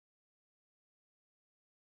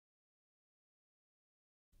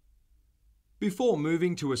Before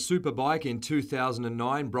moving to a superbike in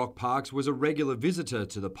 2009, Brock Parkes was a regular visitor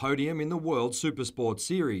to the podium in the World Supersport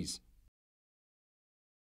Series.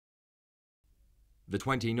 The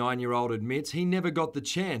 29-year-old admits he never got the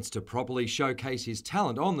chance to properly showcase his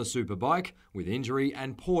talent on the superbike, with injury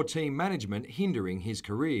and poor team management hindering his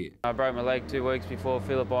career. I broke my leg 2 weeks before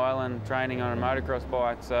Phillip Island training on a motocross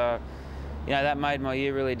bike, so that made my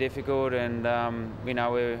year really difficult, and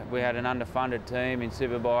we had an underfunded team in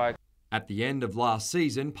superbike. At the end of last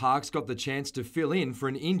season, Parkes got the chance to fill in for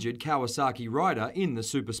an injured Kawasaki rider in the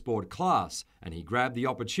Supersport class, and he grabbed the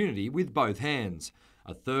opportunity with both hands.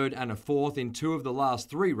 A third and a fourth in 2 of the last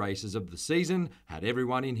 3 races of the season had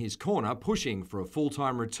everyone in his corner pushing for a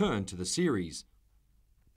full-time return to the series.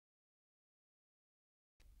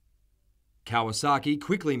 Kawasaki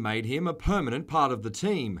quickly made him a permanent part of the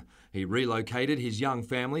team. He relocated his young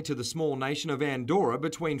family to the small nation of Andorra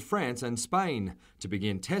between France and Spain to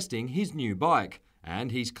begin testing his new bike, and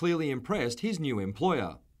he's clearly impressed his new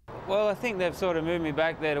employer. Well, I think they've sort of moved me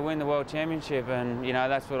back there to win the World Championship, and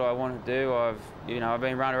that's what I want to do. I've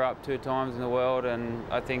been runner-up 2 times in the world, and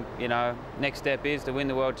I think next step is to win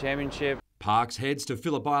the World Championship. Parkes heads to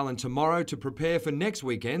Phillip Island tomorrow to prepare for next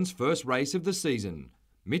weekend's first race of the season.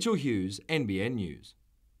 Mitchell Hughes, NBN News.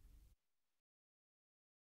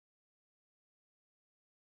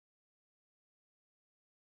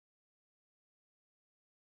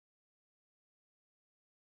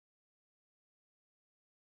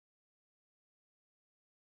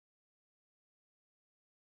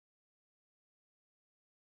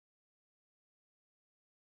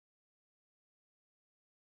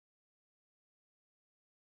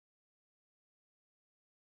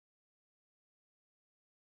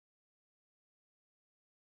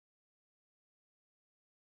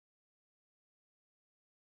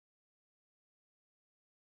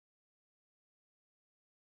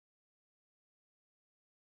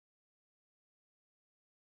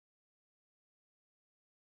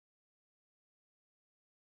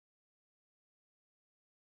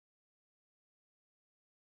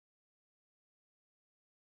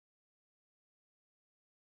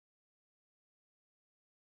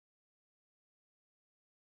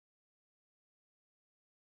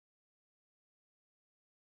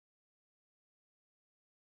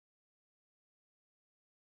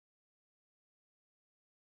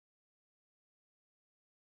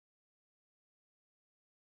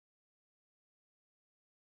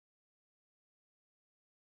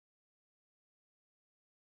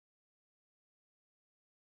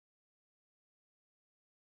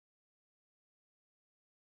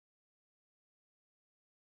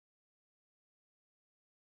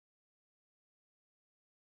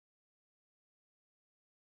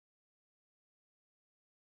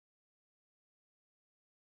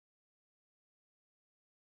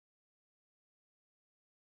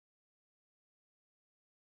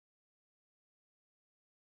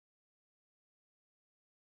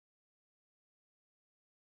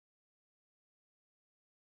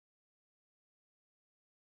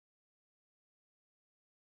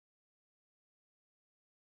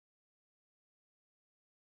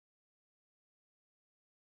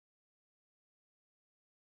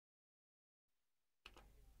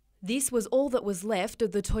 This was all that was left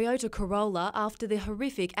of the Toyota Corolla after the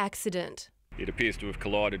horrific accident. It appears to have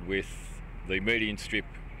collided with the median strip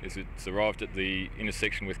as it's arrived at the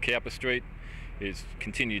intersection with Cowper Street. It's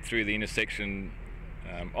continued through the intersection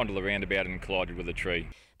onto the roundabout and collided with a tree.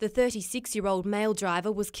 The 36-year-old male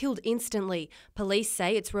driver was killed instantly. Police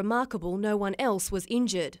say it's remarkable no one else was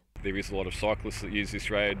injured. There is a lot of cyclists that use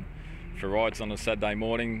this road for rides on a Saturday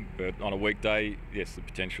morning, but on a weekday, yes, the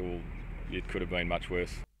potential, it could have been much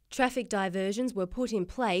worse. Traffic diversions were put in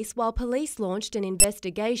place while police launched an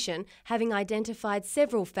investigation, having identified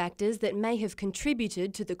several factors that may have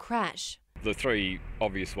contributed to the crash. The 3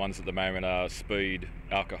 obvious ones at the moment are speed,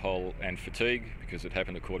 alcohol and fatigue, because it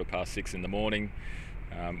happened at 6:15 in the morning.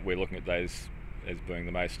 We're looking at those as being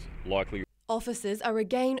the most likely. Officers are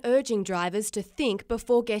again urging drivers to think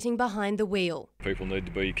before getting behind the wheel. People need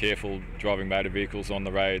to be careful driving motor vehicles on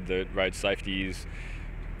the road. The road safety is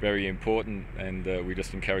very important, and we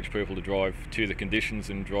just encourage people to drive to the conditions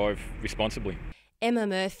and drive responsibly. Emma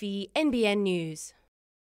Murphy, NBN News.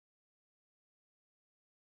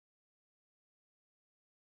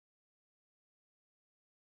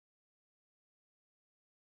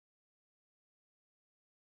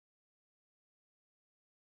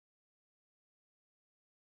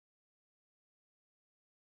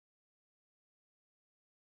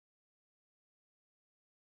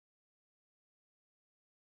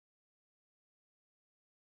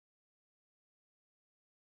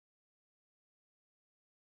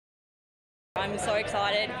 I'm so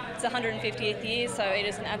excited. It's the 150th year, so it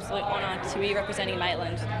is an absolute honour to be representing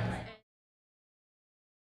Maitland.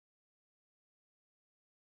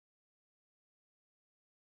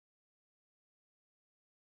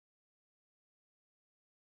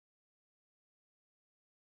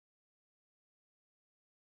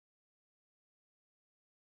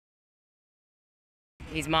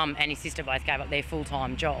 His mum and his sister both gave up their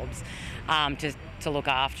full-time jobs to look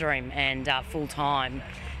after him and full-time.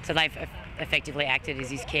 So they've effectively acted as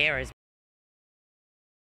his carers.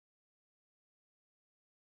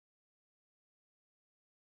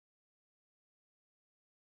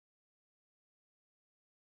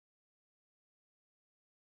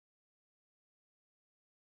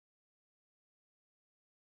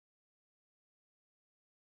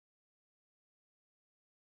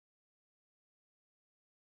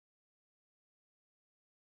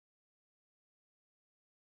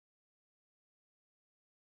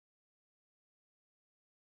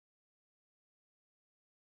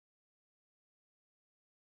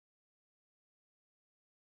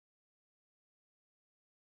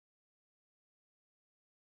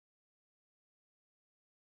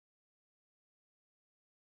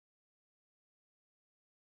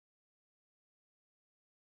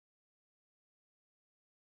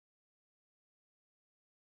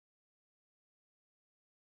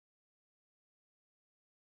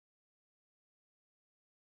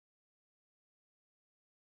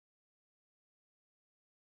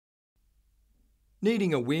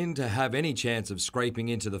 Needing a win to have any chance of scraping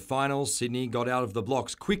into the finals, Sydney got out of the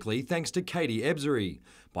blocks quickly thanks to Katie Ebzery.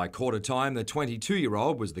 By quarter time, the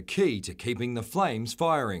 22-year-old was the key to keeping the Flames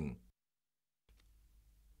firing.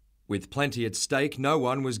 With plenty at stake, no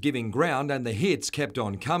one was giving ground and the hits kept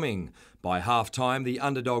on coming. By half-time, the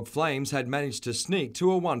underdog Flames had managed to sneak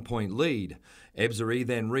to a 1-point lead. Ebzery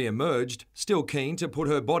then re-emerged, still keen to put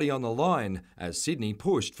her body on the line as Sydney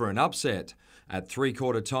pushed for an upset. At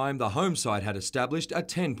three-quarter time, the home side had established a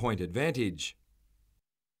 10-point advantage.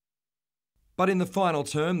 But in the final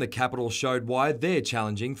term, the Capitals showed why they're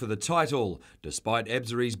challenging for the title. Despite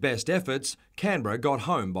Ebzery's best efforts, Canberra got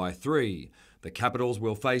home by 3. The Capitals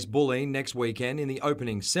will face Bulleen next weekend in the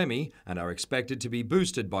opening semi and are expected to be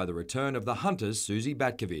boosted by the return of the Hunters' Susie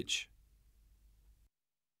Batkovich.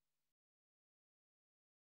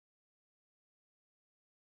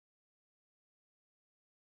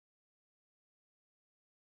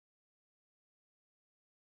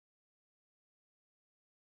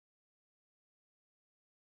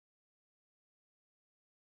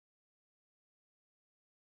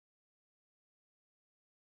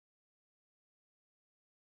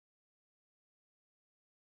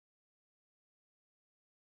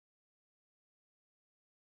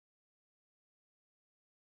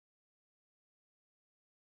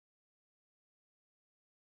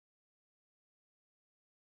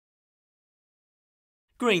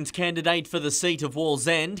 Greens candidate for the seat of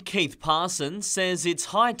Wallsend, Keith Parsons, says it's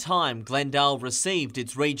high time Glendale received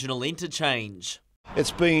its regional interchange.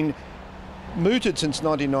 It's been mooted since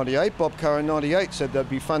 1998. Bob Curran, 98, said they'd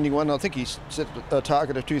be funding one. I think he set a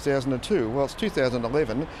target of 2002. Well, it's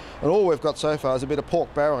 2011, and all we've got so far is a bit of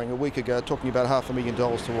pork barrowing a week ago, talking about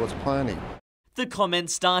 $500,000 towards planning. The comment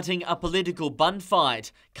starting a political bun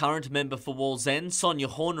fight. Current member for Wallsend, Sonia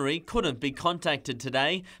Hornery, couldn't be contacted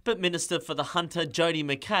today, but Minister for the Hunter, Jodie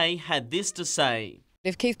McKay, had this to say.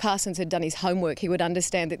 If Keith Parsons had done his homework, he would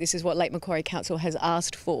understand that this is what Lake Macquarie Council has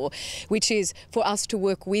asked for, which is for us to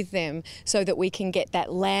work with them so that we can get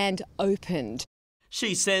that land opened.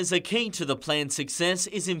 She says a key to the plan's success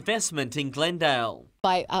is investment in Glendale.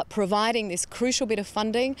 By providing this crucial bit of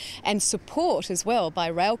funding and support as well by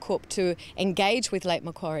Railcorp to engage with Lake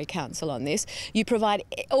Macquarie Council on this, you provide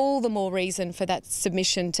all the more reason for that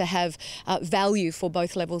submission to have value for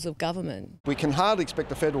both levels of government. We can hardly expect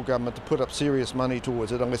the federal government to put up serious money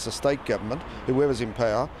towards it unless the state government, whoever's in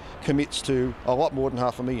power, commits to a lot more than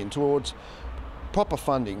 $500,000 towards proper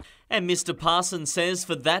funding. And Mr Parsons says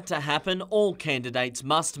for that to happen, all candidates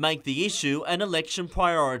must make the issue an election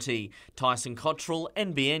priority. Tyson Cottrell,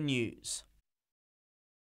 NBN News.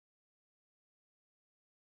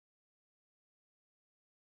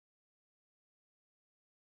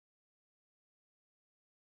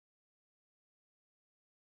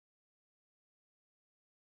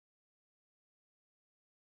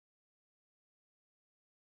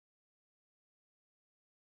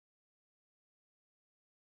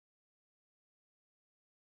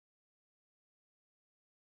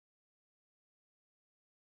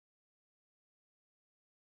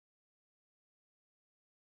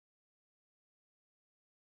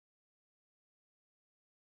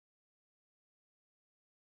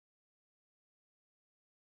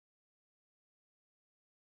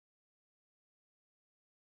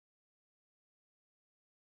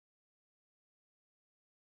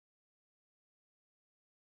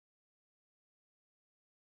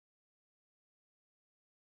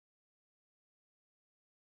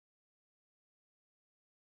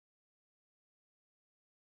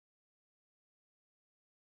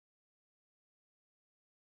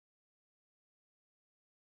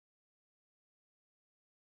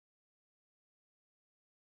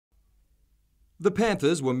 The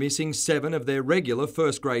Panthers were missing 7 of their regular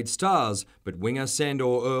first-grade stars, but winger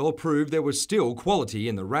Sandor Earl proved there was still quality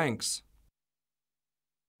in the ranks.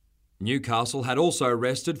 Newcastle had also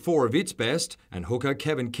rested 4 of its best, and hooker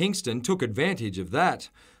Kevin Kingston took advantage of that.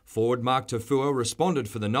 Forward Mark Tafua responded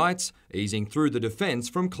for the Knights, easing through the defence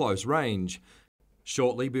from close range.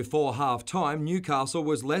 Shortly before half-time, Newcastle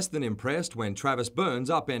was less than impressed when Travis Burns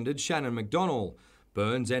upended Shannon McDonnell.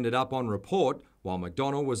 Burns ended up on report, while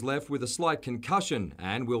McDonnell was left with a slight concussion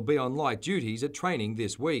and will be on light duties at training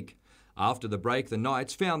this week. After the break, the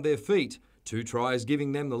Knights found their feet, 2 tries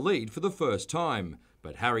giving them the lead for the first time.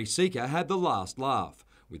 But Harry Seeker had the last laugh.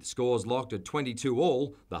 With scores locked at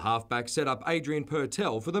 22-all, the halfback set up Adrian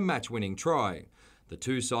Purtell for the match-winning try. The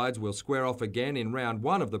 2 sides will square off again in round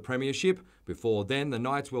 1 of the Premiership. Before then, the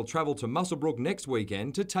Knights will travel to Muswellbrook next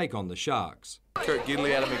weekend to take on the Sharks. Kurt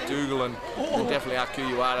Gidley out of McDougall and definitely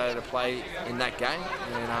Akuuata to play in that game.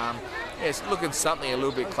 And it's looking something a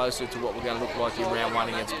little bit closer to what we're going to look like in round 1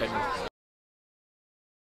 against Penrith.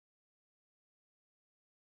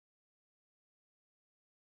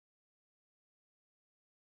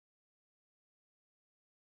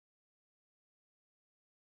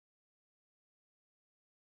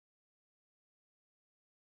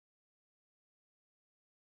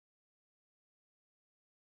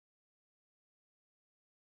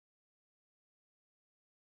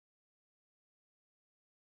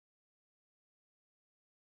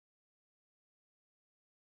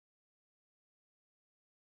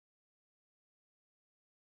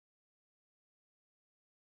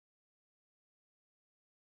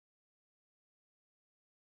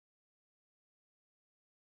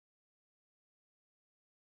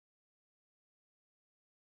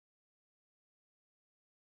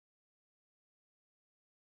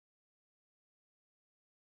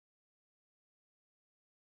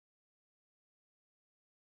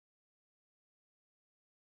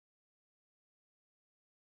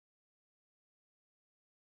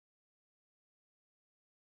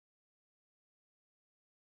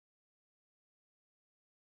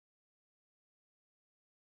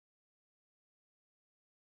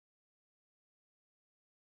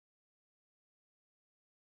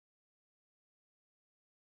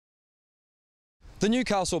 The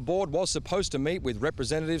Newcastle board was supposed to meet with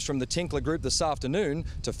representatives from the Tinkler Group this afternoon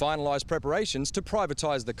to finalise preparations to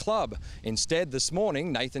privatise the club. Instead, this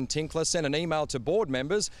morning, Nathan Tinkler sent an email to board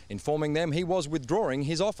members informing them he was withdrawing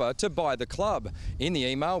his offer to buy the club. In the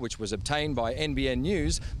email, which was obtained by NBN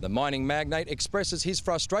News, the mining magnate expresses his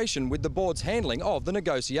frustration with the board's handling of the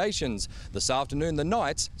negotiations. This afternoon, the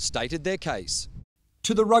Knights stated their case.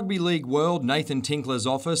 To the rugby league world, Nathan Tinkler's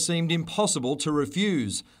offer seemed impossible to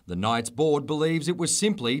refuse. The Knights board believes it was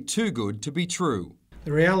simply too good to be true.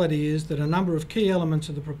 The reality is that a number of key elements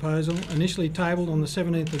of the proposal, initially tabled on the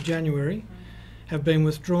 17th of January, have been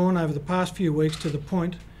withdrawn over the past few weeks to the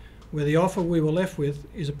point where the offer we were left with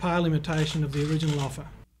is a pale imitation of the original offer.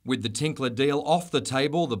 With the Tinkler deal off the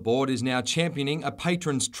table, the board is now championing a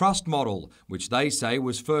patrons trust model, which they say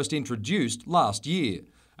was first introduced last year.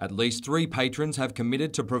 At least 3 patrons have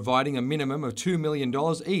committed to providing a minimum of $2 million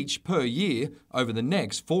each per year over the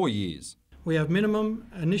next 4 years. We have minimum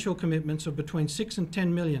initial commitments of between 6 and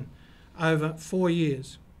 10 million over 4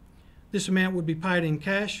 years. This amount would be paid in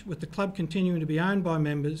cash, with the club continuing to be owned by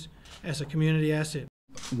members as a community asset.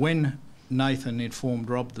 When Nathan informed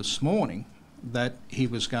Rob this morning that he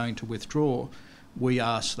was going to withdraw, we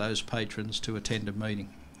asked those patrons to attend a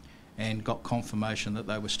meeting and got confirmation that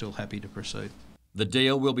they were still happy to proceed. The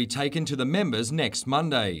deal will be taken to the members next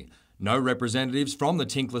Monday. No representatives from the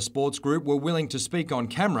Tinkler Sports Group were willing to speak on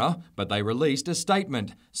camera, but they released a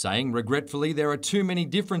statement saying regretfully there are too many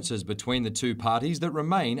differences between the 2 parties that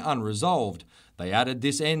remain unresolved. They added,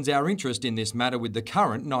 "This ends our interest in this matter with the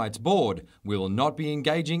current Knights board. We will not be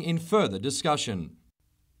engaging in further discussion."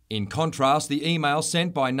 In contrast, the email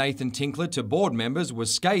sent by Nathan Tinkler to board members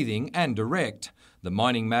was scathing and direct. The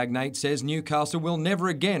mining magnate says Newcastle will never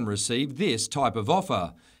again receive this type of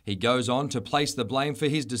offer. He goes on to place the blame for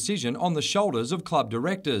his decision on the shoulders of club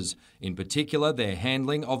directors, in particular their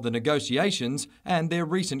handling of the negotiations and their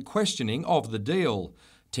recent questioning of the deal.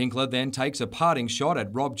 Tinkler then takes a parting shot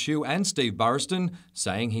at Rob Chew and Steve Burriston,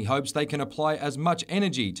 saying he hopes they can apply as much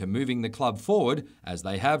energy to moving the club forward as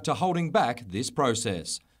they have to holding back this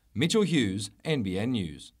process. Mitchell Hughes, NBN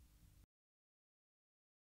News.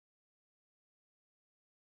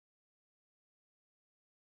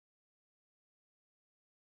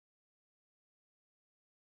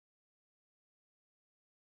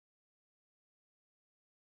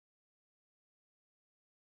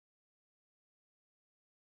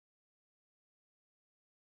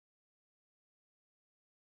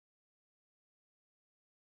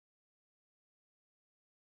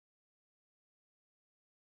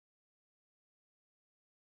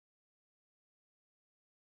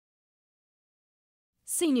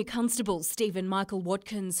 Senior Constable Stephen Michael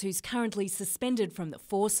Watkins, who's currently suspended from the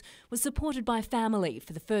force, was supported by family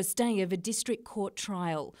for the first day of a district court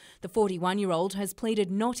trial. The 41-year-old has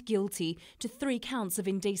pleaded not guilty to 3 counts of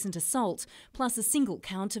indecent assault, plus a single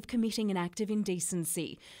count of committing an act of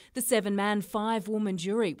indecency. The 7-man, 5-woman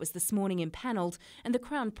jury was this morning impanelled and the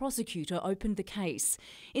Crown prosecutor opened the case.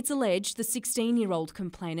 It's alleged the 16-year-old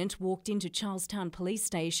complainant walked into Charlestown Police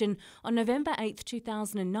Station on November 8,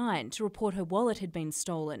 2009 to report her wallet had been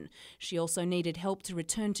stolen. She also needed help to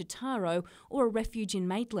return to Taro or a refuge in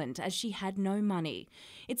Maitland as she had no money.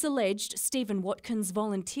 It's alleged Stephen Watkins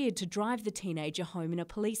volunteered to drive the teenager home in a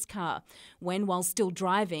police car. While still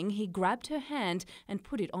driving, he grabbed her hand and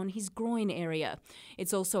put it on his groin area.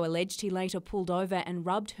 It's also alleged he later pulled over and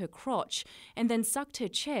rubbed her crotch and then sucked her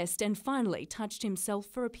chest and finally touched himself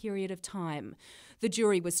for a period of time. The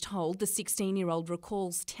jury was told the 16-year-old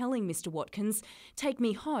recalls telling Mr. Watkins, "Take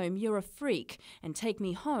me home, you're a freak, and take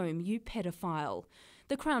me home, you pedophile."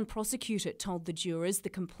 The Crown prosecutor told the jurors the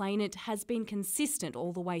complainant has been consistent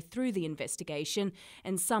all the way through the investigation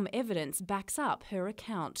and some evidence backs up her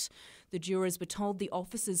account. The jurors were told the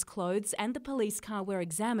officer's clothes and the police car were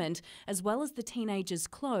examined, as well as the teenager's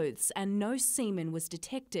clothes, and no semen was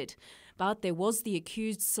detected. But there was the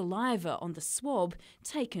accused's saliva on the swab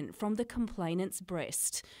taken from the complainant's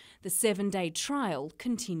breast. The 7-day trial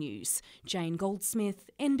continues. Jane Goldsmith,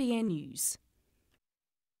 NBN News.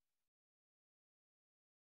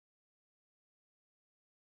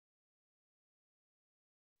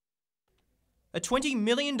 A $20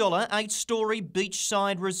 million 8-storey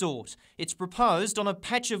beachside resort. It's proposed on a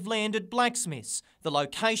patch of land at Blacksmiths, the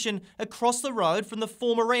location across the road from the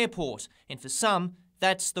former airport. And for some,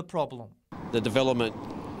 that's the problem. The development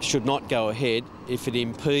should not go ahead if it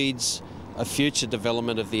impedes a future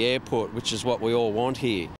development of the airport, which is what we all want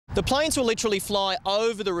here. The planes will literally fly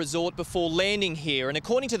over the resort before landing here, and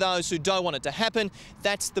according to those who don't want it to happen,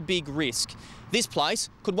 that's the big risk. This place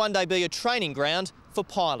could one day be a training ground for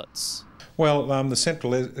pilots. Well, the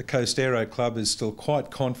Central Coast Aero Club is still quite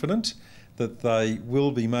confident that they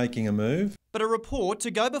will be making a move. But a report to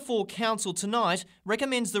go before Council tonight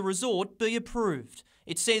recommends the resort be approved.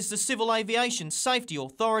 It says the Civil Aviation Safety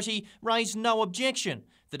Authority raised no objection.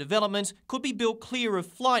 The development could be built clear of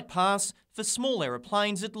flight paths for small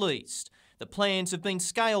aeroplanes at least. The plans have been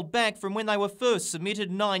scaled back from when they were first submitted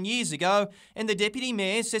 9 years ago, and the Deputy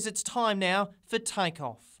Mayor says it's time now for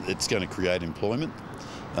takeoff. It's going to create employment,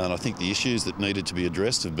 and I think the issues that needed to be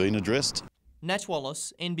addressed have been addressed. Nat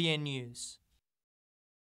Wallace, NBN News.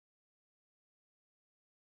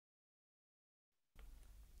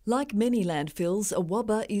 Like many landfills,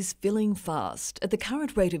 Awabba is filling fast. At the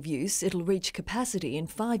current rate of use, it'll reach capacity in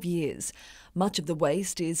 5 years. Much of the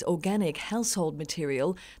waste is organic household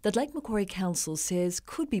material that Lake Macquarie Council says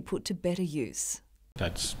could be put to better use.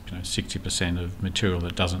 That's 60% of material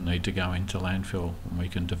that doesn't need to go into landfill, and we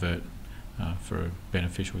can divert for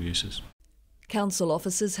beneficial uses. Council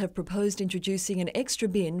officers have proposed introducing an extra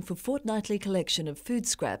bin for fortnightly collection of food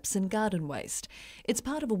scraps and garden waste. It's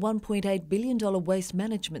part of a $1.8 billion waste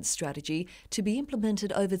management strategy to be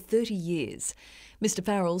implemented over 30 years. Mr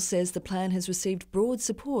Farrell says the plan has received broad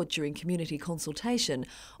support during community consultation,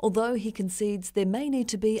 although he concedes there may need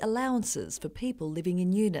to be allowances for people living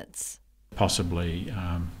in units. Possibly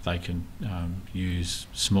they can use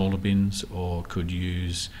smaller bins or could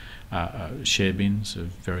use share bins of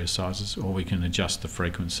various sizes, or we can adjust the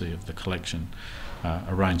frequency of the collection.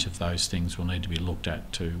 A range of those things will need to be looked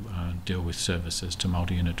at to deal with services to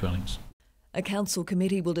multi-unit dwellings. A council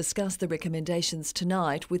committee will discuss the recommendations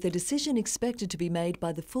tonight, with a decision expected to be made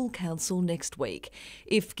by the full council next week.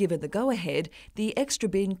 If given the go-ahead, the extra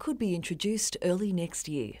bin could be introduced early next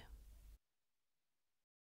year.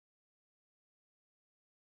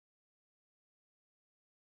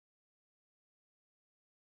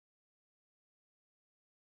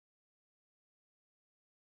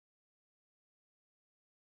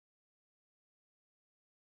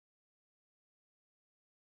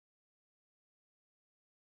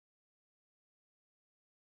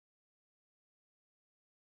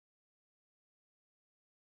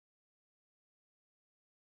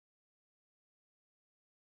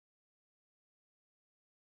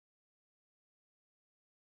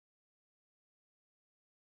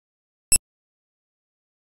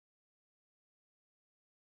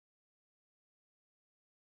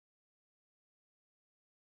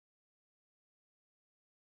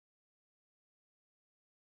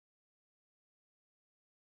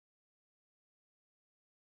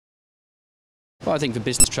 Well, I think for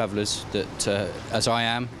business travellers that, as I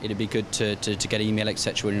am, it'd be good to get email,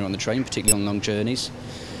 etc. when you're on the train, particularly on long journeys.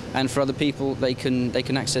 And for other people, they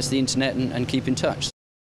can access the internet and keep in touch.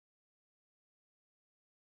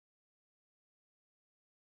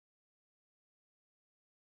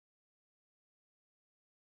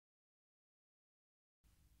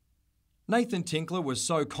 Nathan Tinkler was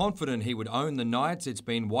so confident he would own the Knights, it's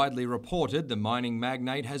been widely reported the mining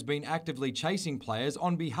magnate has been actively chasing players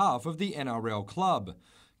on behalf of the NRL club.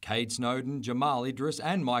 Cade Snowden, Jamal Idris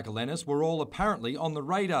and Michael Ennis were all apparently on the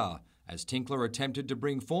radar, as Tinkler attempted to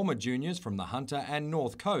bring former juniors from the Hunter and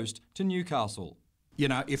North Coast to Newcastle. You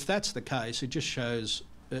know, if that's the case, it just shows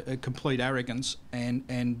a complete arrogance and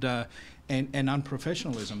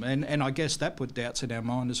unprofessionalism, and I guess that put doubts in our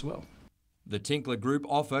mind as well. The Tinkler Group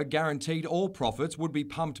offer guaranteed all profits would be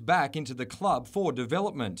pumped back into the club for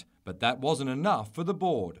development, but that wasn't enough for the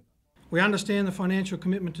board. We understand the financial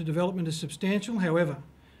commitment to development is substantial. However,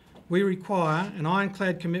 we require an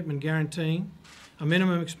ironclad commitment guaranteeing a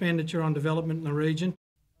minimum expenditure on development in the region.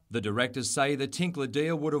 The directors say the Tinkler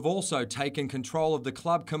deal would have also taken control of the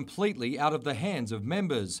club completely out of the hands of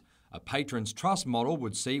members. A patrons trust model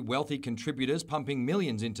would see wealthy contributors pumping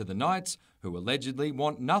millions into the Knights, who allegedly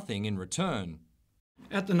want nothing in return.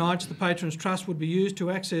 At the Knights, the patrons trust would be used to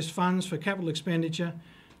access funds for capital expenditure,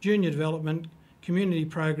 junior development, community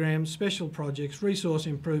programs, special projects, resource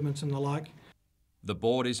improvements and the like. The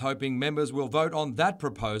board is hoping members will vote on that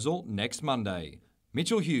proposal next Monday.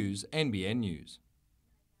 Mitchell Hughes, NBN News.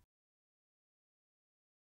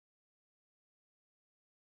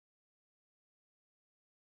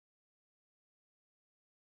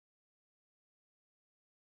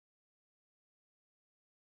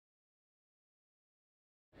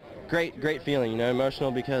 Great feeling, you know,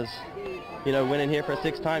 emotional because, you know, winning here for a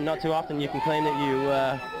 6th time, not too often you can claim that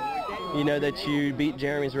you know, that you beat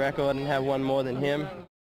Jeremy's record and have one more than him.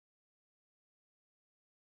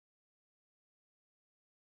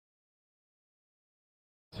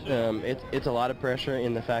 It's a lot of pressure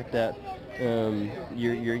in the fact that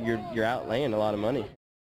you're outlaying a lot of money.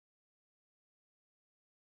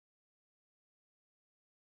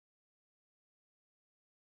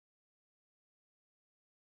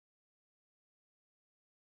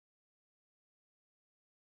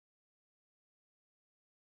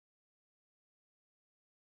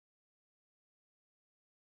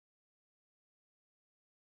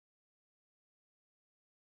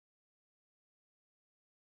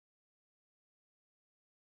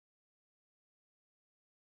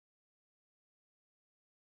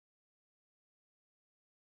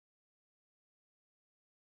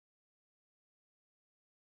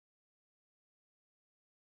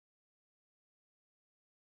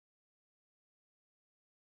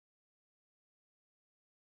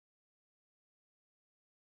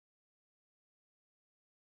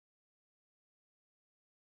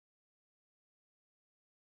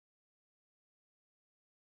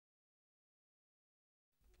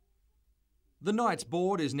 The Knights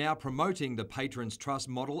board is now promoting the Patrons Trust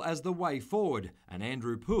model as the way forward, and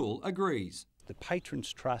Andrew Poole agrees. The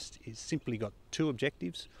Patrons Trust has simply got 2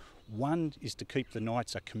 objectives. One is to keep the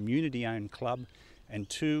Knights a community-owned club, and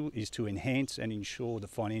 2 is to enhance and ensure the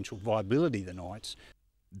financial viability of the Knights.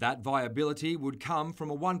 That viability would come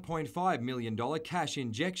from a $1.5 million cash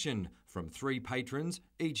injection from 3 patrons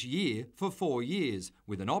each year for 4 years,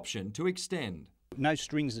 with an option to extend. No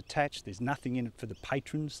strings attached, there's nothing in it for the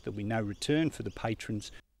patrons, there'll be no return for the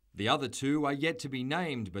patrons. The other 2 are yet to be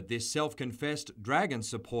named, but this self-confessed Dragons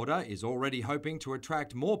supporter is already hoping to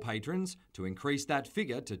attract more patrons to increase that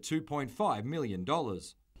figure to $2.5 million.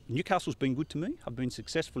 Newcastle's been good to me, I've been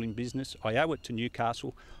successful in business, I owe it to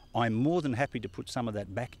Newcastle. I'm more than happy to put some of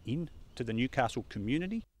that back in to the Newcastle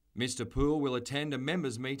community. Mr Poole will attend a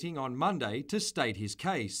members' meeting on Monday to state his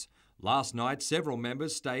case. Last night, several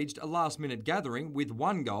members staged a last-minute gathering with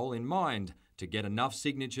one goal in mind: to get enough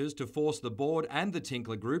signatures to force the board and the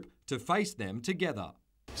Tinkler Group to face them together.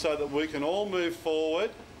 So that we can all move forward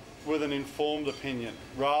with an informed opinion,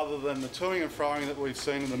 rather than the toing and froing that we've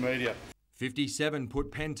seen in the media. 57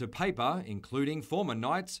 put pen to paper, including former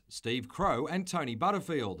Knights Steve Crowe and Tony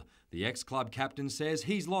Butterfield. The ex-club captain says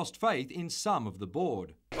he's lost faith in some of the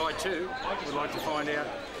board. I too would like to find out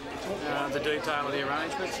the detail of the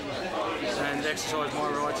arrangements and exercise my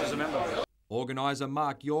rights as a member. Organiser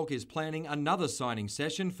Mark York is planning another signing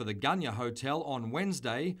session for the Gunya Hotel on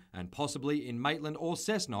Wednesday and possibly in Maitland or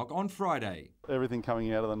Cessnock on Friday. Everything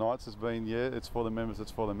coming out of the Knights has been, yeah, it's for the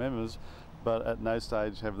members, but at no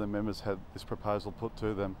stage have the members had this proposal put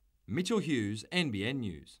to them. Mitchell Hughes, NBN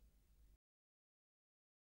News.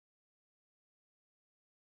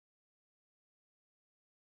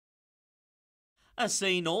 A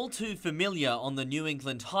scene all too familiar on the New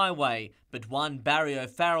England highway, but one Barry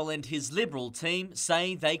O'Farrell and his Liberal team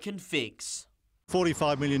say they can fix.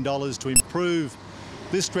 $45 million to improve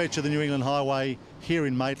this stretch of the New England highway here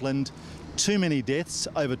in Maitland. Too many deaths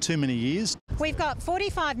over too many years. We've got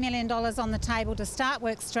 $45 million on the table to start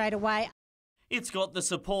work straight away. It's got the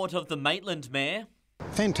support of the Maitland Mayor.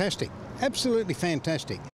 Fantastic, absolutely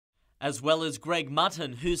fantastic. As well as Greg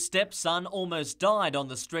Mutton, whose stepson almost died on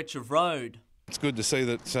the stretch of road. It's good to see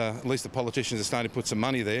that at least the politicians are starting to put some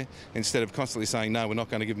money there instead of constantly saying, no, we're not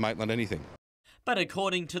going to give Maitland anything. But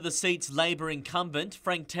according to the seat's Labor incumbent,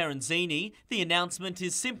 Frank Terenzini, the announcement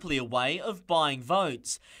is simply a way of buying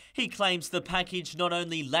votes. He claims the package not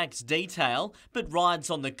only lacks detail, but rides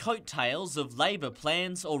on the coattails of Labor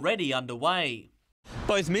plans already underway.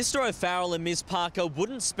 Both Mr O'Farrell and Ms Parker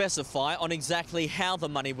wouldn't specify on exactly how the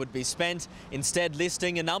money would be spent, instead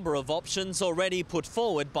listing a number of options already put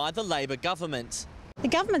forward by the Labor government. The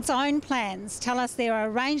government's own plans tell us there are a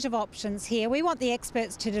range of options here. We want the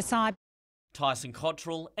experts to decide. Tyson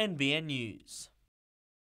Cottrell, NBN News.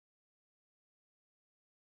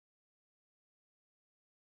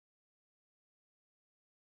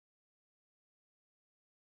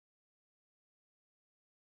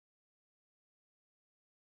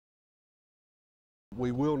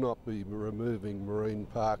 We will not be removing marine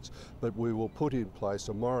parks, but we will put in place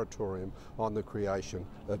a moratorium on the creation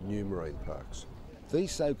of new marine parks.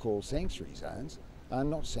 These so-called sanctuary zones are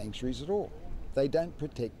not sanctuaries at all. They don't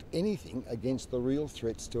protect anything against the real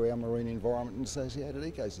threats to our marine environment and associated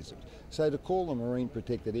ecosystems. So to call them marine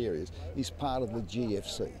protected areas is part of the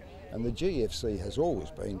GFC. And the GFC has always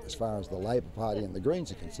been, as far as the Labor Party and the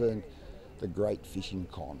Greens are concerned, the great fishing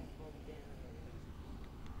con.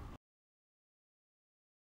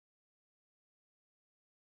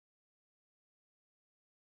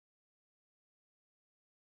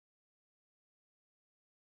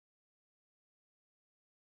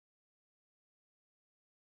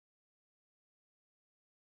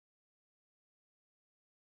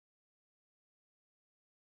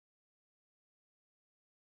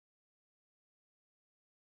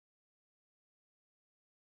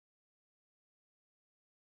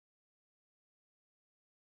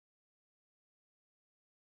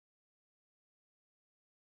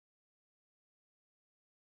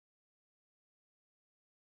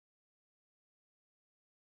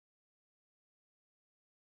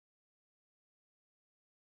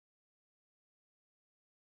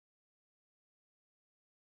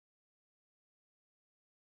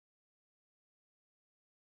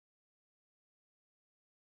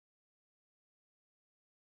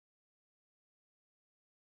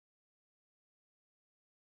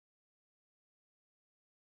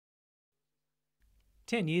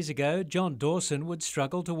 "10 years ago, John Dawson would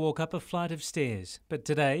struggle to walk up a flight of stairs. But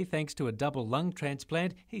today, thanks to a double lung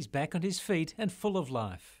transplant, he's back on his feet and full of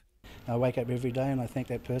life. I wake up every day and I thank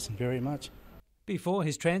that person very much. Before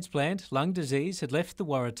his transplant, lung disease had left the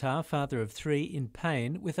Waratah father of 3 in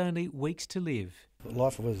pain with only weeks to live.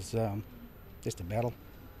 Life was just a battle,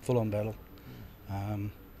 full-on battle.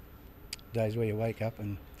 Days where you wake up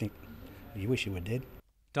and think you wish you were dead.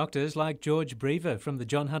 Doctors like George Brever from the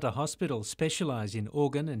John Hunter Hospital specialise in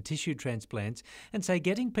organ and tissue transplants and say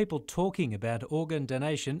getting people talking about organ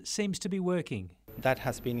donation seems to be working. That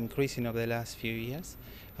has been increasing over the last few years,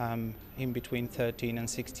 in between 13 and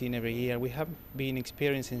 16 every year. We have been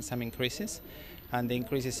experiencing some increases, and the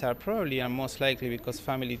increases are probably and most likely because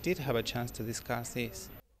family did have a chance to discuss this.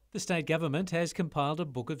 The state government has compiled a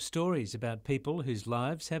book of stories about people whose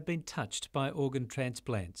lives have been touched by organ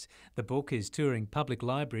transplants. The book is touring public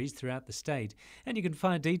libraries throughout the state, and you can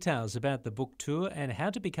find details about the book tour and how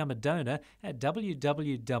to become a donor at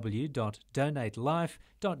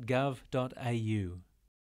www.donatelife.gov.au.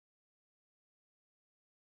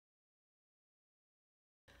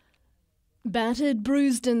 Battered,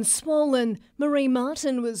 bruised and swollen, Marie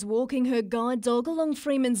Martin was walking her guide dog along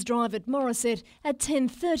Freeman's Drive at Morisset at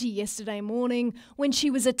 10:30 yesterday morning when she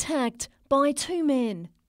was attacked by 2 men.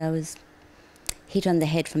 I was hit on the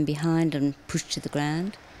head from behind and pushed to the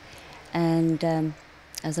ground, and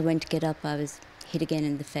as I went to get up I was hit again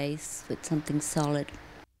in the face with something solid.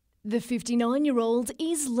 The 59-year-old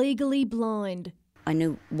is legally blind. I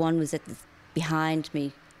knew one was behind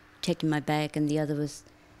me, taking my back, and the other was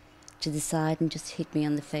to the side and just hit me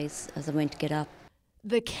on the face as I went to get up.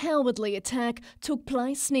 The cowardly attack took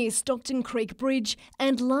place near Stockton Creek Bridge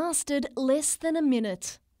and lasted less than a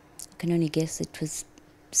minute. I can only guess it was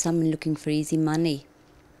someone looking for easy money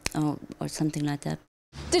or something like that.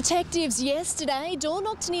 Detectives yesterday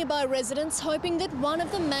door-knocked nearby residents hoping that one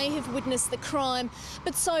of them may have witnessed the crime,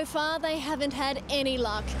 but so far they haven't had any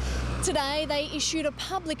luck. Today they issued a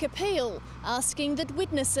public appeal asking that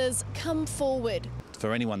witnesses come forward.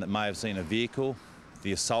 For anyone that may have seen a vehicle,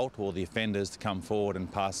 the assault or the offenders to come forward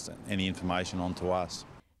and pass any information on to us.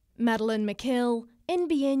 Madeline McKell,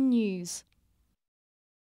 NBN News.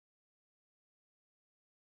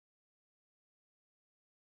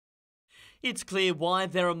 It's clear why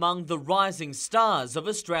they're among the rising stars of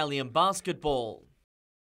Australian basketball.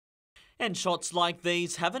 And shots like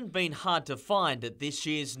these haven't been hard to find at this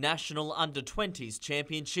year's National Under-20s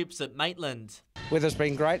Championships at Maitland. Weather's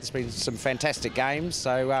been great, there's been some fantastic games,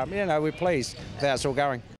 so we're pleased with how it's all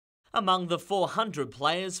going. Among the 400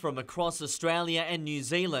 players from across Australia and New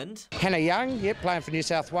Zealand, Hannah Young, playing for New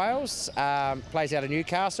South Wales, plays out of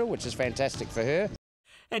Newcastle, which is fantastic for her.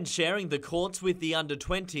 And sharing the courts with the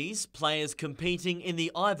under-20s, players competing in the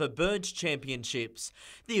Ivor Burge Championships.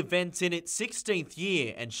 The event's in its 16th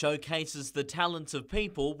year and showcases the talents of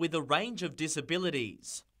people with a range of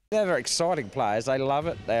disabilities. They're very exciting players, they love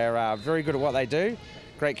it, they're very good at what they do,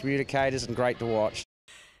 great communicators and great to watch.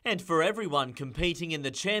 And for everyone competing in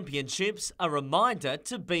the championships, a reminder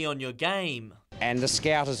to be on your game. And the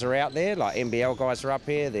scouters are out there, like NBL guys are up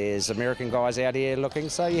here, there's American guys out here looking,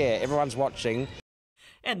 so yeah, everyone's watching.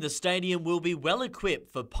 And the stadium will be well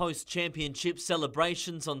equipped for post-championship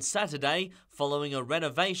celebrations on Saturday following a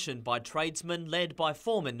renovation by tradesmen led by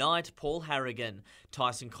former Knight Paul Harrigan.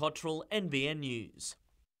 Tyson Cottrell, NBN News.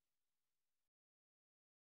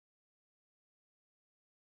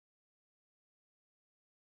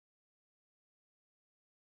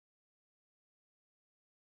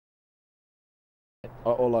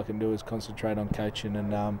 All I can do is concentrate on coaching,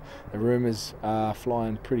 and the rumours are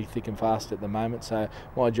flying pretty thick and fast at the moment, so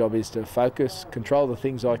my job is to focus, control the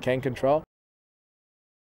things I can control.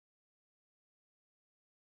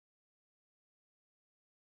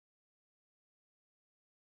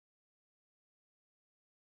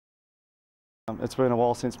 It's been a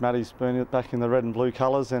while since Matty's been back in the red and blue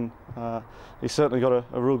colours, and he's certainly got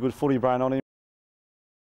a real good footy brain on him.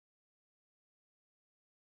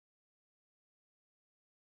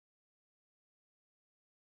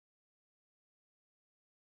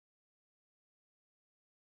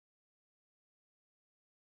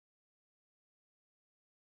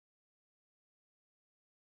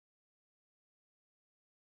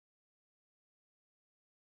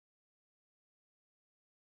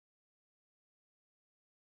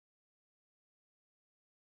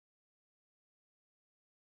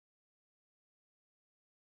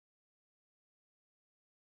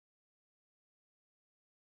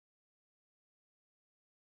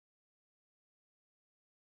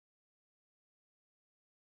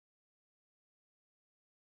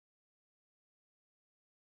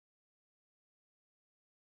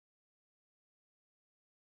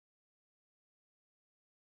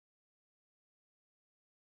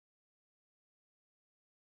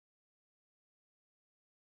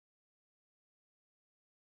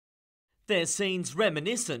 They're scenes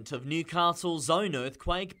reminiscent of Newcastle's own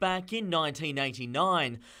earthquake back in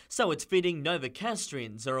 1989, so it's fitting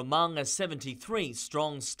Novocastrians are among a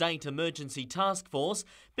 73-strong state emergency task force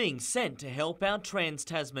being sent to help our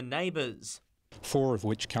trans-Tasman neighbours. 4 of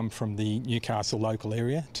which come from the Newcastle local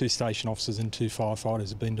area. 2 station officers and 2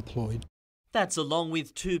 firefighters have been deployed. That's along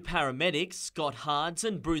with 2 paramedics, Scott Hards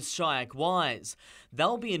and Bruce Shayak-Wise.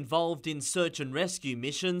 They'll be involved in search and rescue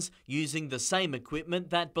missions using the same equipment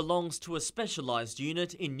that belongs to a specialised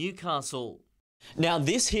unit in Newcastle. Now,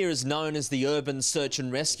 this here is known as the Urban Search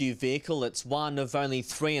and Rescue Vehicle. It's one of only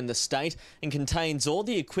 3 in the state and contains all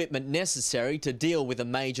the equipment necessary to deal with a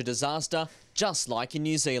major disaster, just like in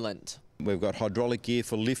New Zealand. We've got hydraulic gear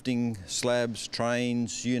for lifting slabs,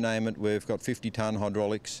 trains, you name it. We've got 50-tonne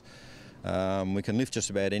hydraulics. We can lift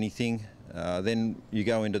just about anything. Then you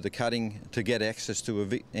go into the cutting to get access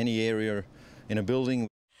to any area in a building.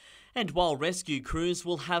 And while rescue crews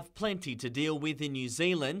will have plenty to deal with in New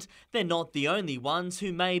Zealand, they're not the only ones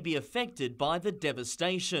who may be affected by the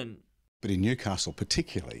devastation. But in Newcastle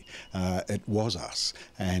particularly, it was us.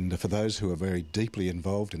 And for those who are very deeply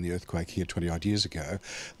involved in the earthquake here 20-odd years ago,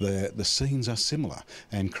 the scenes are similar.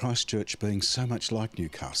 And Christchurch being so much like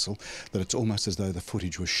Newcastle that it's almost as though the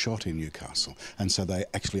footage was shot in Newcastle. And so they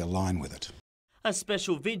actually align with it. A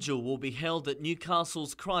special vigil will be held at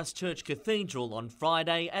Newcastle's Christchurch Cathedral on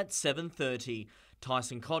Friday at 7:30.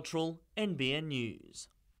 Tyson Cottrell, NBN News.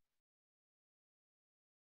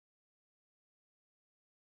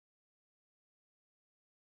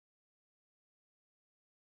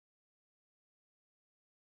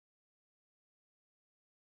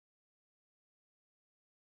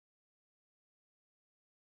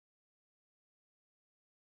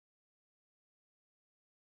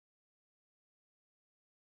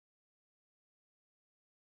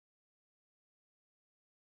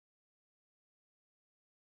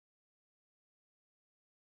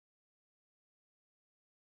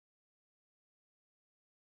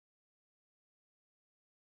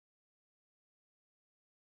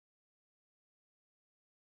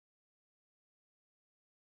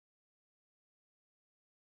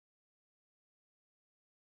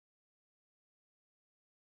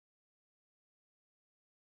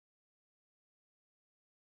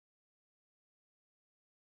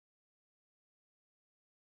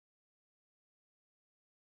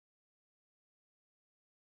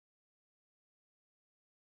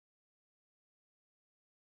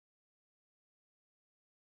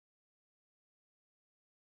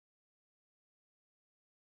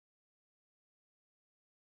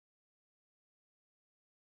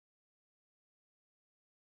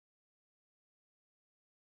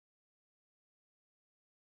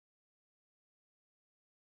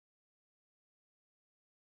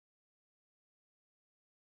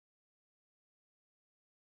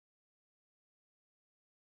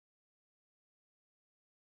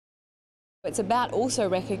 It's about also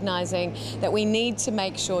recognising that we need to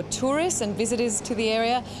make sure tourists and visitors to the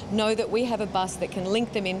area know that we have a bus that can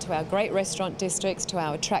link them into our great restaurant districts, to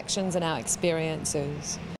our attractions and our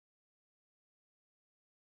experiences.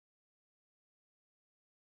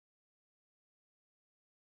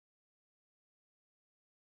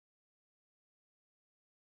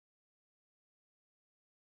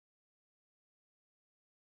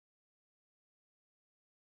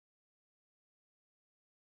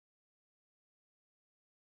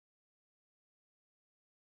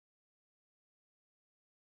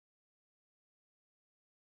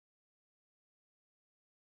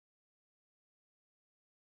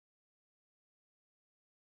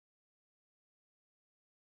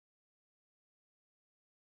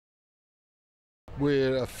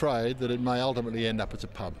 We're afraid that it may ultimately end up as a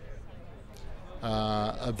pub,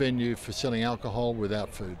 a venue for selling alcohol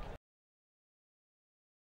without food.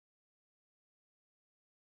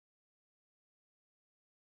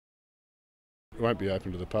 It won't be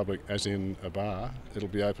open to the public as in a bar, it'll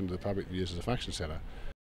be open to the public to use as a function centre.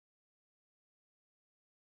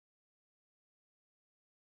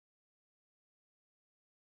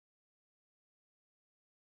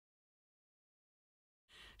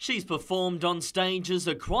 She's performed on stages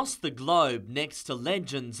across the globe next to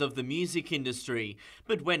legends of the music industry.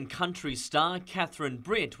 But when country star Catherine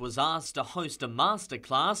Britt was asked to host a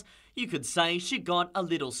masterclass, you could say she got a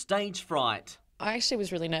little stage fright. I actually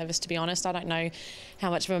was really nervous, to be honest. I don't know how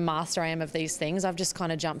much of a master I am of these things. I've just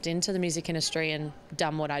kind of jumped into the music industry and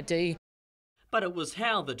done what I do. But it was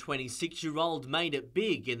how the 26-year-old made it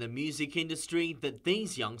big in the music industry that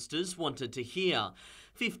these youngsters wanted to hear.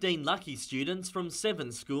 15 lucky students from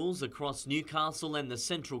 7 schools across Newcastle and the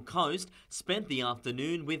Central Coast spent the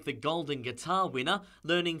afternoon with the Golden Guitar winner,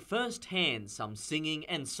 learning firsthand some singing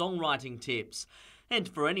and songwriting tips. And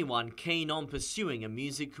for anyone keen on pursuing a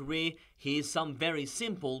music career, here's some very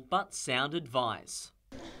simple but sound advice.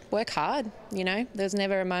 Work hard, you know. There's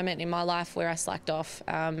never a moment in my life where I slacked off,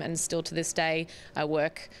 and still to this day I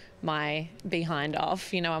work my behind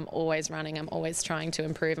off. You know, I'm always running, I'm always trying to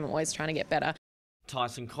improve, I'm always trying to get better.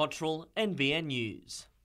 Tyson Cottrell, NBN News.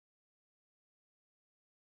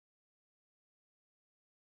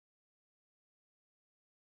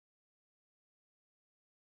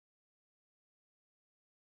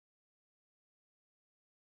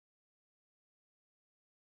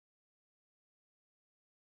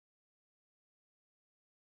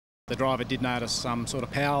 The driver did notice some sort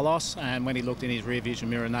of power loss, and when he looked in his rear vision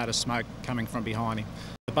mirror, noticed smoke coming from behind him.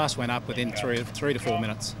 The bus went up within 3 to 4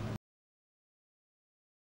 minutes.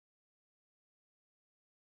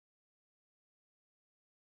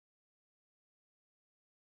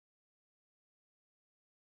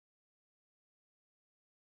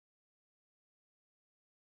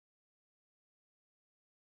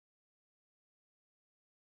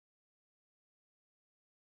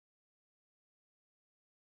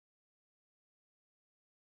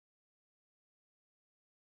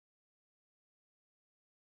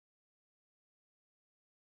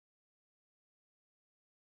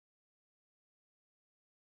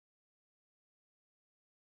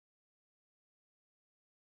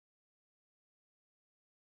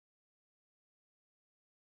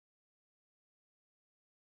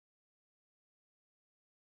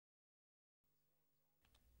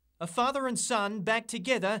 A father and son back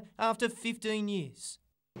together after 15 years.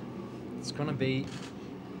 It's going to be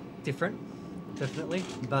different, definitely,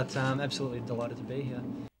 but absolutely delighted to be here.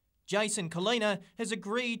 Jason Kalina has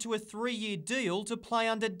agreed to a 3-year deal to play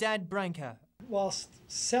under Dad Branco. Whilst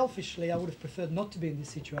selfishly I would have preferred not to be in this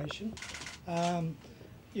situation,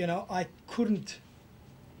 you know, I couldn't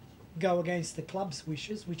go against the club's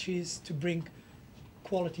wishes, which is to bring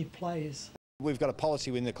quality players. We've got a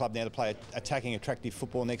policy within the club now to play attacking, attractive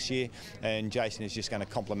football next year, and Jason is just going to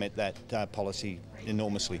complement that policy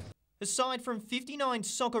enormously. Aside from 59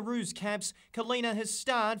 Socceroos caps, Kalina has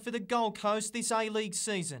starred for the Gold Coast this A-League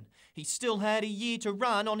season. He still had a year to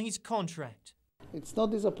run on his contract. It's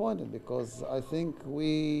not disappointing because I think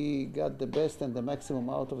we got the best and the maximum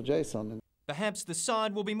out of Jason. Perhaps the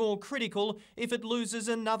side will be more critical if it loses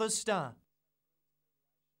another star.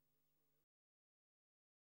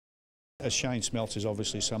 Shane Smeltz is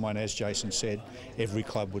obviously someone, as Jason said, every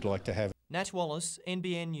club would like to have. Nat Wallace,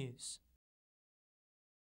 NBN News.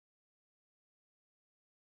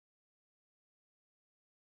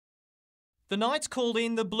 The Knights called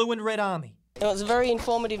in the Blue and Red Army. It was a very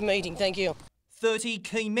informative meeting, thank you. 30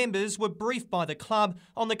 key members were briefed by the club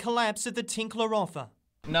on the collapse of the Tinkler offer.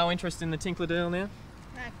 No interest in the Tinkler deal now?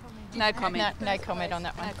 No comment. No comment on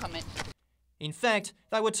that one. In fact,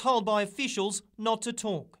 they were told by officials not to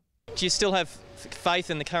talk. Do you still have faith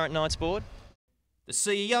in the current Knights board? The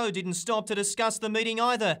CEO didn't stop to discuss the meeting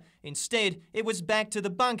either. Instead, it was back to the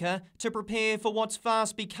bunker to prepare for what's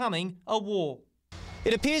fast becoming a war.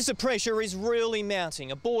 It appears the pressure is really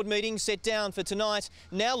mounting. A board meeting set down for tonight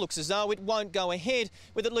now looks as though it won't go ahead,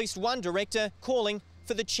 with at least one director calling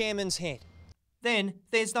for the chairman's head. Then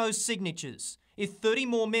there's those signatures. If 30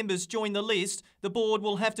 more members join the list, the board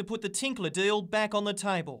will have to put the Tinkler deal back on the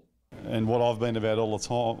table. And what I've been about all the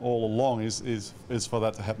time, all along, is for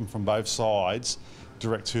that to happen from both sides,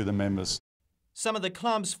 direct to the members. Some of the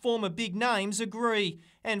club's former big names agree,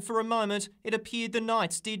 and for a moment it appeared the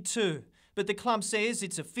Knights did too. But the club says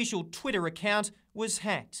its official Twitter account was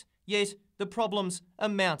hacked. Yet the problems are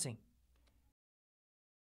mounting.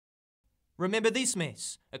 Remember this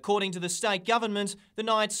mess. According to the state government, the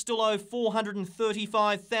Knights still owe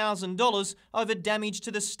 $435,000 over damage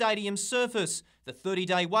to the stadium surface. The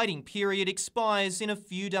 30-day waiting period expires in a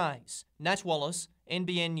few days. Nat Wallace,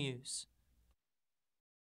 NBN News.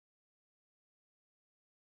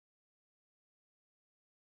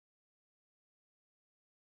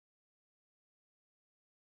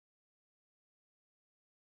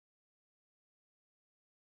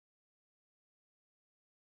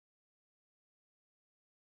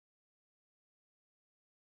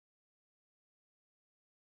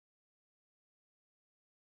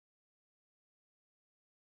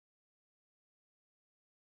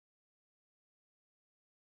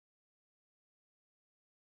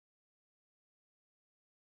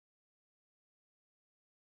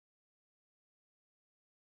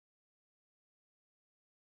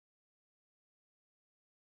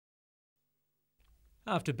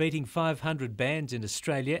 After beating 500 bands in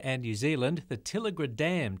Australia and New Zealand, the Tilligra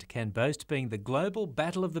Damned can boast being the global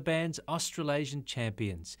Battle of the Bands Australasian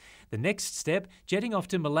champions. The next step, jetting off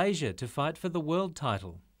to Malaysia to fight for the world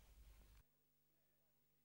title.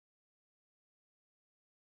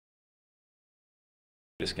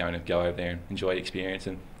 Just going to go over there and enjoy the experience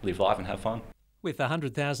and live life and have fun. With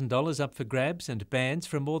 $100,000 up for grabs and bands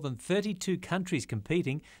from more than 32 countries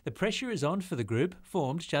competing, the pressure is on for the group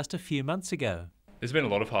formed just a few months ago. There's been a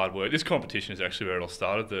lot of hard work. This competition is actually where it all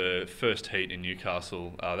started. The first heat in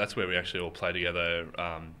Newcastle, that's where we actually all play together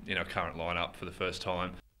in our current lineup for the first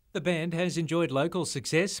time. The band has enjoyed local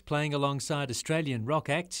success, playing alongside Australian rock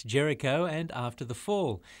acts Jericho and After the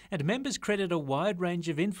Fall, and members credit a wide range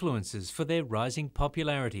of influences for their rising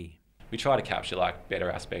popularity. We try to capture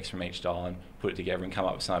better aspects from each style and put it together and come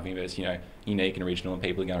up with something that's unique and original and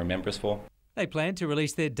people are going to remember us for. They plan to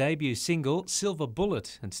release their debut single, Silver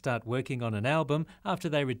Bullet, and start working on an album after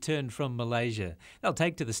they return from Malaysia. They'll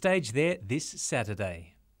take to the stage there this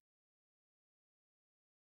Saturday.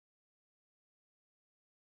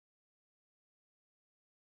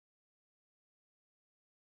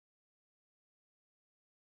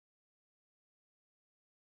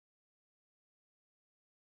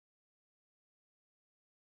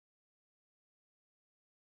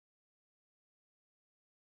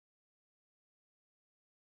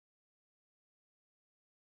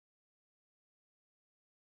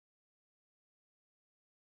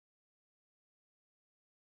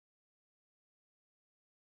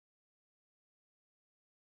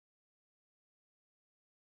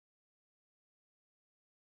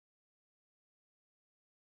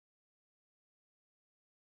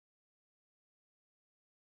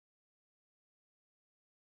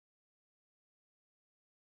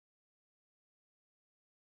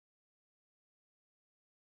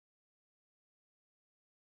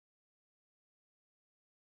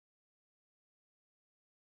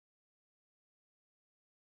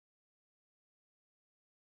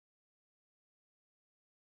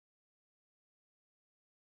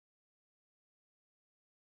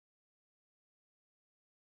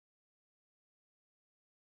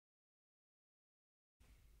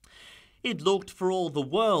 It looked for all the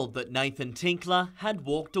world that Nathan Tinkler had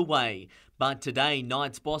walked away. But today,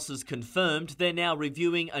 Knights bosses confirmed they're now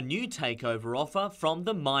reviewing a new takeover offer from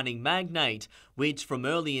the mining magnate, which from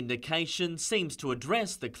early indication seems to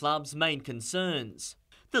address the club's main concerns.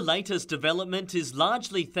 The latest development is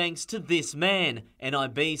largely thanks to this man,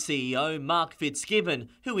 NIB CEO Mark Fitzgibbon,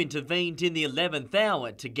 who intervened in the 11th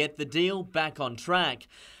hour to get the deal back on track.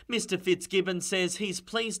 Mr Fitzgibbon says he's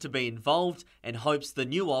pleased to be involved and hopes the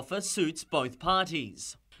new offer suits both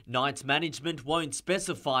parties. Knights management won't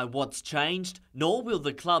specify what's changed, nor will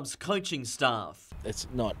the club's coaching staff. It's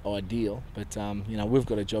not ideal, but we've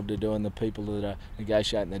got a job to do, and the people that are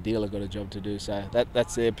negotiating the deal have got a job to do. So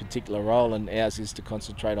that's their particular role, and ours is to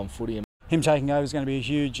concentrate on footy. Him taking over is going to be a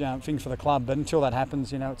huge thing for the club, but until that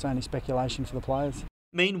happens, it's only speculation for the players.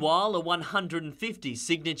 Meanwhile, a 150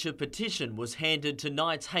 signature petition was handed to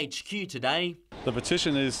Knights HQ today. The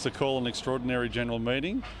petition is to call an extraordinary general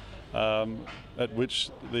meeting at which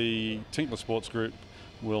the Tinkler Sports Group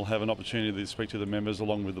will have an opportunity to speak to the members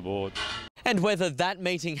along with the board. And whether that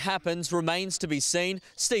meeting happens remains to be seen.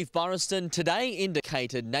 Steve Burriston today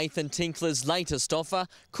indicated Nathan Tinkler's latest offer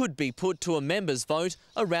could be put to a members' vote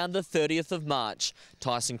around the 30th of March.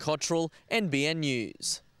 Tyson Cottrell, NBN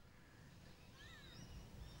News.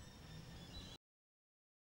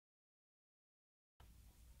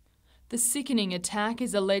 The sickening attack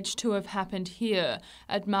is alleged to have happened here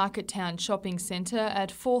at Marketown Shopping Centre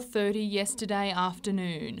at 4:30 yesterday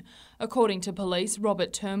afternoon. According to police,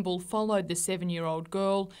 Robert Turnbull followed the 7-year-old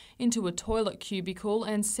girl into a toilet cubicle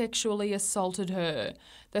and sexually assaulted her.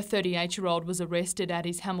 The 38-year-old was arrested at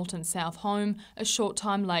his Hamilton South home a short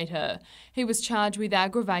time later. He was charged with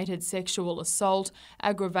aggravated sexual assault,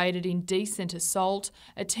 aggravated indecent assault,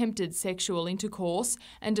 attempted sexual intercourse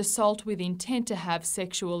and assault with intent to have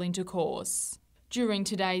sexual intercourse. During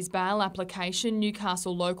today's bail application,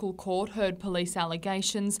 Newcastle Local Court heard police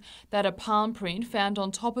allegations that a palm print found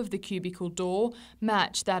on top of the cubicle door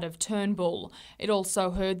matched that of Turnbull. It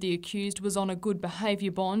also heard the accused was on a good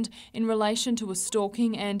behaviour bond in relation to a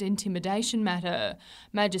stalking and intimidation matter.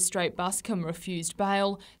 Magistrate Buscombe refused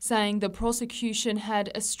bail, saying the prosecution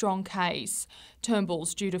had a strong case.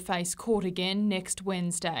 Turnbull's due to face court again next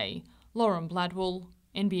Wednesday. Lauren Bladwell,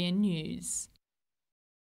 NBN News.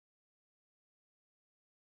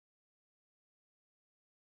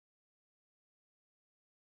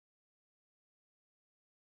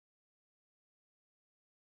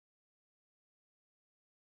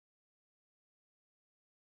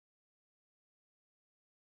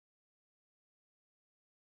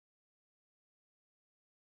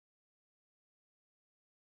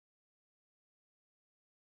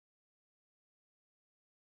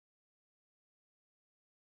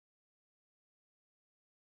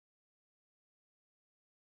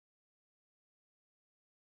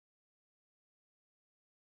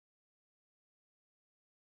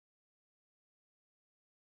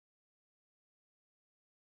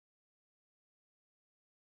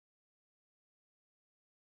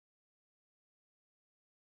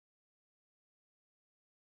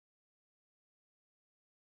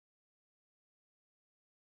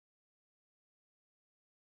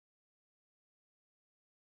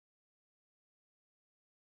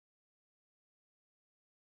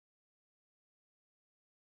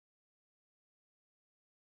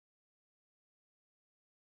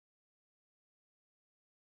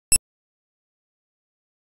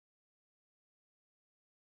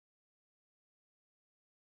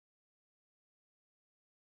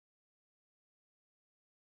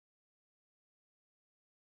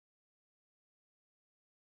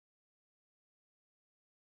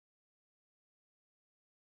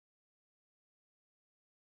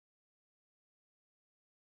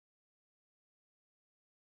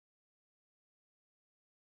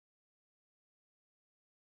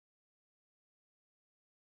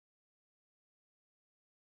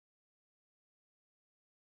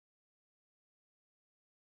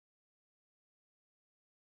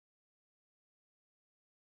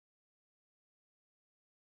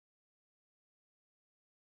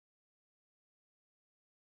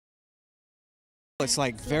 It's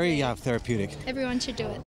like very therapeutic. Everyone should do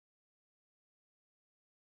it.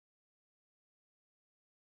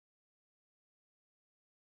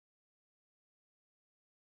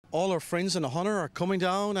 All our friends in the Hunter are coming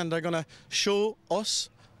down and they're going to show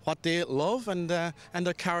us what they love and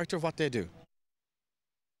the character of what they do.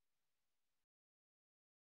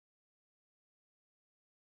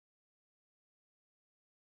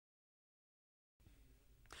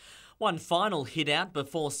 One final hit out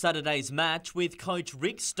before Saturday's match with coach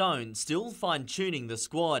Rick Stone still fine-tuning the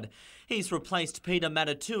squad. He's replaced Peter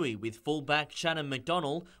Matatui with fullback Shannon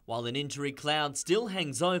McDonnell, while an injury cloud still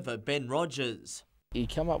hangs over Ben Rogers. He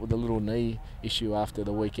came up with a little knee issue after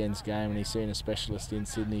the weekend's game and he's seen a specialist in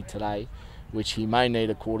Sydney today, which he may need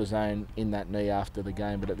a cortisone in that knee after the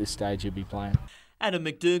game, but at this stage he'll be playing. Adam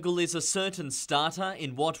McDougall is a certain starter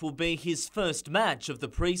in what will be his first match of the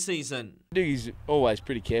pre-season. He's always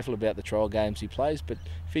pretty careful about the trial games he plays, but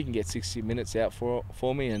if he can get 60 minutes out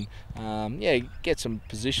for me and get some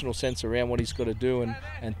positional sense around what he's got to do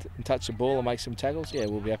and touch the ball and make some tackles,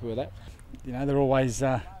 we'll be happy with that. You know, they're always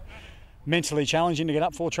mentally challenging to get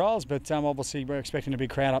up for trials, but obviously we're expecting a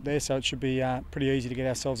big crowd up there, so it should be pretty easy to get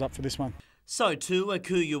ourselves up for this one. So too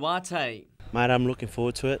Aku Uate. Mate, I'm looking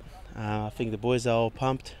forward to it. I think the boys are all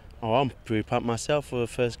pumped. I'm pretty pumped myself for the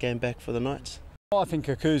first game back for the Knights. I think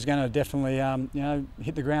Kaku's going to definitely,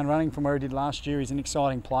 hit the ground running from where he did last year. He's an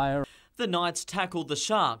exciting player. The Knights tackle the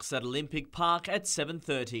Sharks at Olympic Park at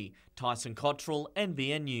 7:30. Tyson Cottrell,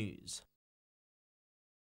 NBN News.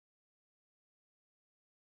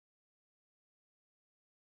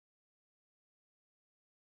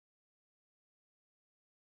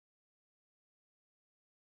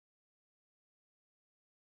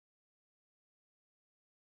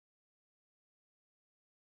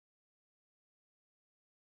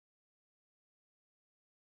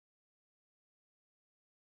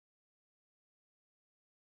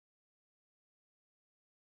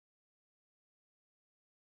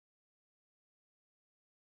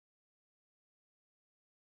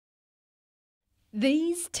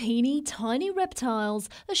 These teeny tiny reptiles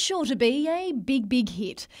are sure to be a big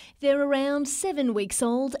hit. They're around 7 weeks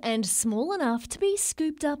old and small enough to be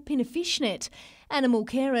scooped up in a fishnet. Animal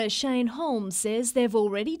carer Shane Holmes says they've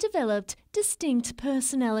already developed distinct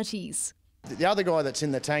personalities. The other guy that's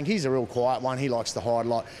in the tank, he's a real quiet one. He likes to hide a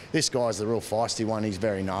lot. This guy's the real feisty one. He's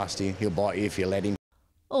very nasty. He'll bite you if you let him.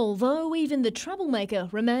 Although even the troublemaker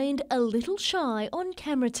remained a little shy on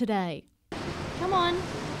camera today. Come on,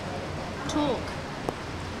 talk.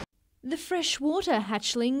 The freshwater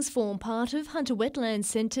hatchlings form part of Hunter Wetlands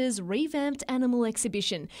Centre's revamped animal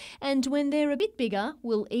exhibition, and when they're a bit bigger,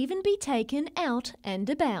 will even be taken out and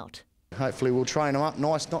about. Hopefully we'll train them up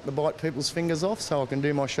nice not to bite people's fingers off so I can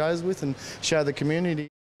do my shows with and show the community.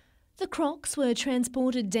 The crocs were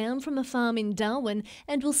transported down from a farm in Darwin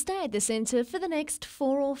and will stay at the centre for the next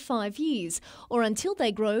 4 or 5 years, or until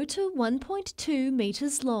they grow to 1.2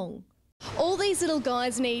 metres long. All these little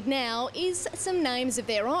guys need now is some names of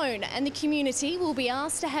their own, and the community will be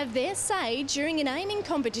asked to have their say during a naming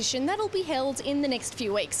competition that'll be held in the next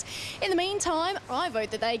few weeks. In the meantime, I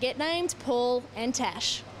vote that they get named Paul and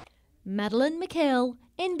Tash. Madeline McKell,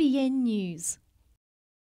 NBN News.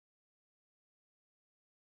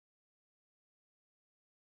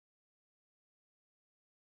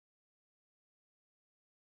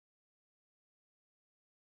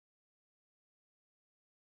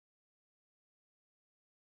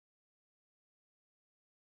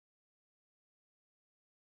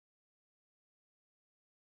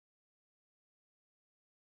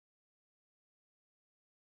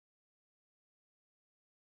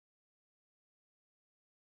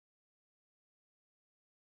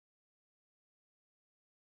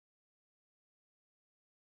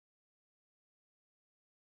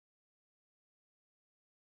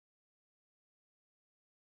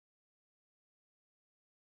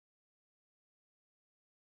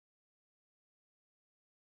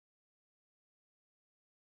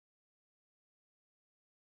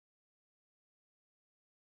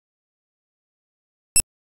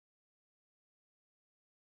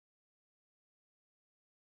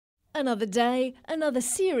 Another day, another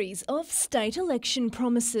series of state election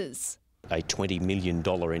promises. A $20 million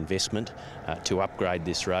investment to upgrade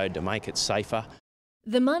this road to make it safer.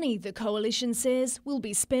 The money, the coalition says, will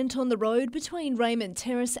be spent on the road between Raymond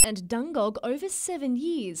Terrace and Dungog over 7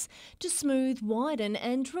 years to smooth, widen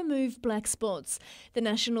and remove black spots. The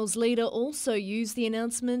Nationals leader also used the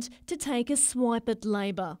announcement to take a swipe at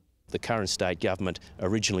Labor. The current state government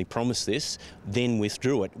originally promised this, then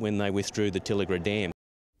withdrew it when they withdrew the Tilligra Dam.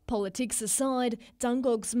 Politics aside,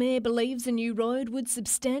 Dungog's mayor believes a new road would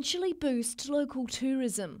substantially boost local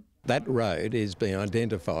tourism. That road is being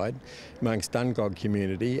identified amongst Dungog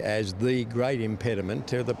community as the great impediment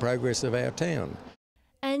to the progress of our town.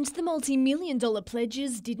 And the multi-million-dollar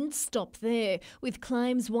pledges didn't stop there, with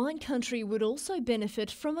claims wine country would also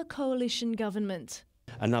benefit from a coalition government.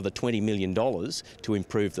 Another $20 million to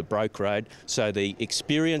improve the Broke Road, so the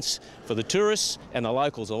experience for the tourists and the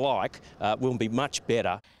locals alike will be much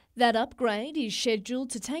better. That upgrade is scheduled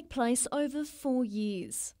to take place over 4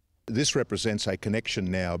 years. This represents a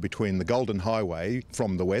connection now between the Golden Highway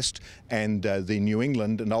from the west and the New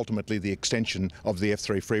England and ultimately the extension of the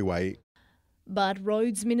F3 freeway. But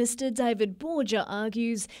Roads Minister David Borger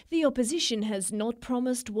argues the opposition has not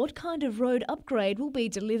promised what kind of road upgrade will be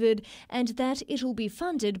delivered and that it'll be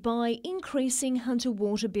funded by increasing Hunter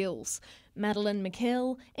water bills. Madeline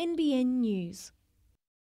McKell, NBN News.